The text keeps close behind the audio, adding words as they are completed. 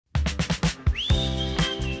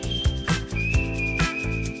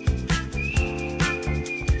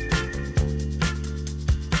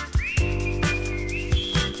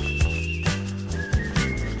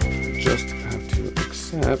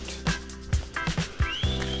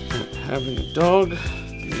having a dog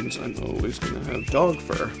means I'm always gonna have dog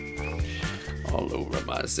fur all over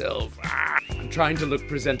myself. I'm trying to look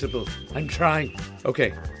presentable. I'm trying.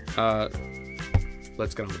 Okay,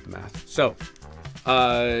 let's get on with the math. So,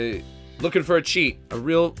 looking for a cheat, a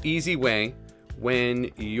real easy way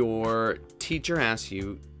when your teacher asks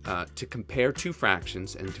you to compare two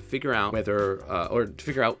fractions and to figure out whether, to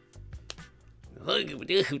figure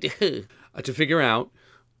out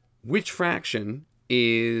which fraction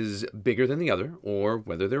is bigger than the other or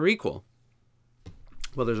whether they're equal.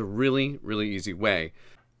 Well, there's a really, really easy way.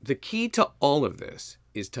 The key to all of this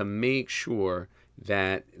is to make sure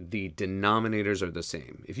that the denominators are the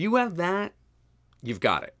same. If you have that, you've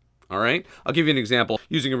got it. All right? I'll give you an example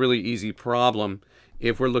using a really easy problem.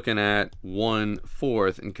 If we're looking at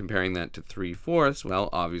 1/4 and comparing that to 3/4, well,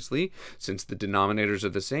 obviously, since the denominators are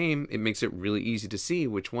the same, it makes it really easy to see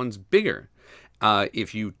which one's bigger.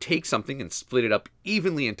 If you take something and split it up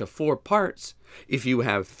evenly into 4 parts, if you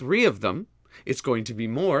have 3 of them, it's going to be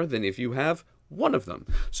more than if you have 1 of them.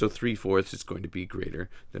 So 3/4 is going to be greater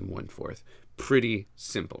than 1/4. Pretty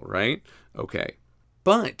simple, right? Okay.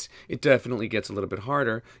 But it definitely gets a little bit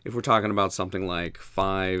harder if we're talking about something like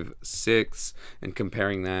 5/6 and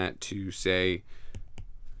comparing that to, say,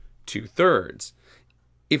 2/3.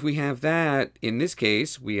 If we have that, in this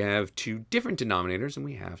case, we have 2 different denominators and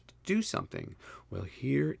we have to do something. Well,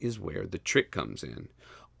 here is where the trick comes in.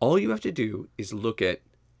 All you have to do is look at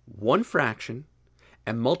one fraction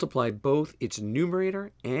and multiply both its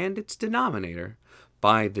numerator and its denominator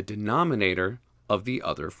by the denominator of the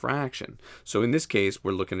other fraction. So in this case,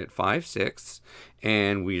 we're looking at 5/6,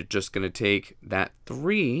 and we're just going to take that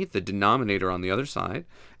 3, the denominator on the other side,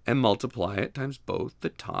 and multiply it times both the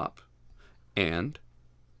top and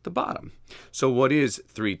the bottom. So what is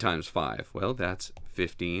 3 times 5? Well, that's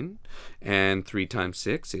 15, and 3 times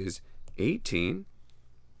 6 is 18.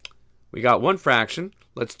 We got one fraction.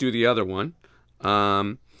 Let's do the other one.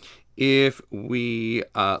 If we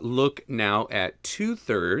look now at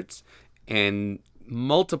 2/3 and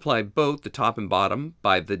multiply both the top and bottom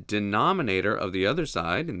by the denominator of the other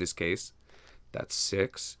side, in this case, that's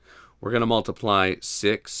 6. We're going to multiply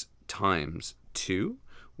 6 times 2,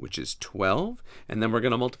 which is 12. And then we're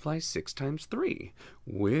going to multiply 6 times 3,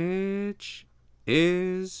 which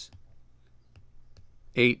is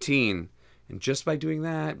 18. And just by doing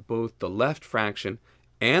that, both the left fraction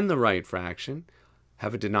and the right fraction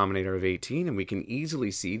have a denominator of 18, and we can easily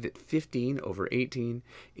see that 15 over 18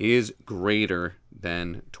 is greater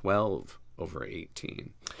than 12 over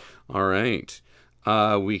 18. All right,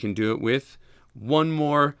 we can do it with one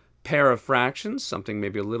more pair of fractions, something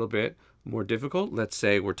maybe a little bit more difficult. Let's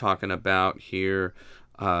say we're talking about here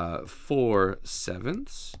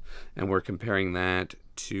 4/7, and we're comparing that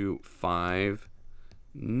to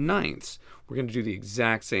 5/9. We're going to do the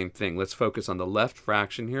exact same thing. Let's focus on the left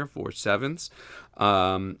fraction here, 4/7.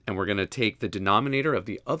 And we're going to take the denominator of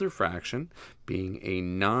the other fraction, being a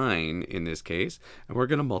 9 in this case, and we're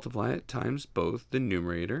going to multiply it times both the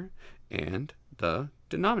numerator and the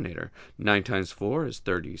denominator. 9 times 4 is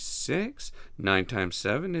 36. 9 times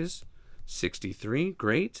 7 is 63.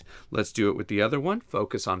 Great. Let's do it with the other one.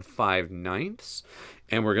 Focus on 5/9,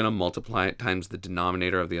 and we're going to multiply it times the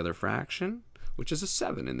denominator of the other fraction, which is a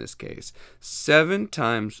 7 in this case. 7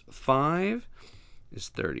 times 5 is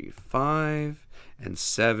 35, and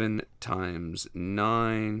 7 times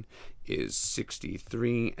 9 is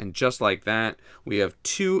 63. And just like that, we have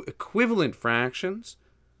 2 equivalent fractions,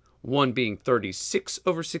 one being 36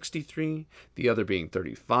 over 63, the other being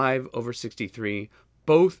 35 over 63,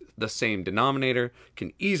 both the same denominator.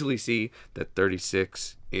 Can easily see that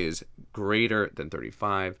 36 is greater than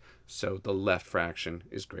 35, so the left fraction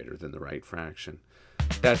is greater than the right fraction.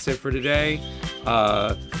 That's it for today.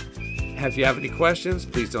 If you have any questions,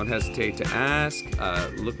 please don't hesitate to ask.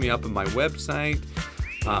 Look me up on my website.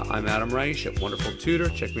 I'm Adam Reich at Wonderful Tutor.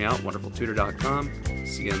 Check me out, wonderfultutor.com.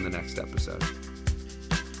 See you in the next episode.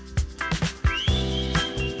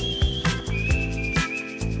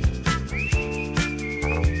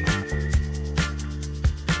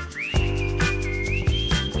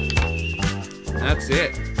 That's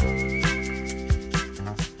it.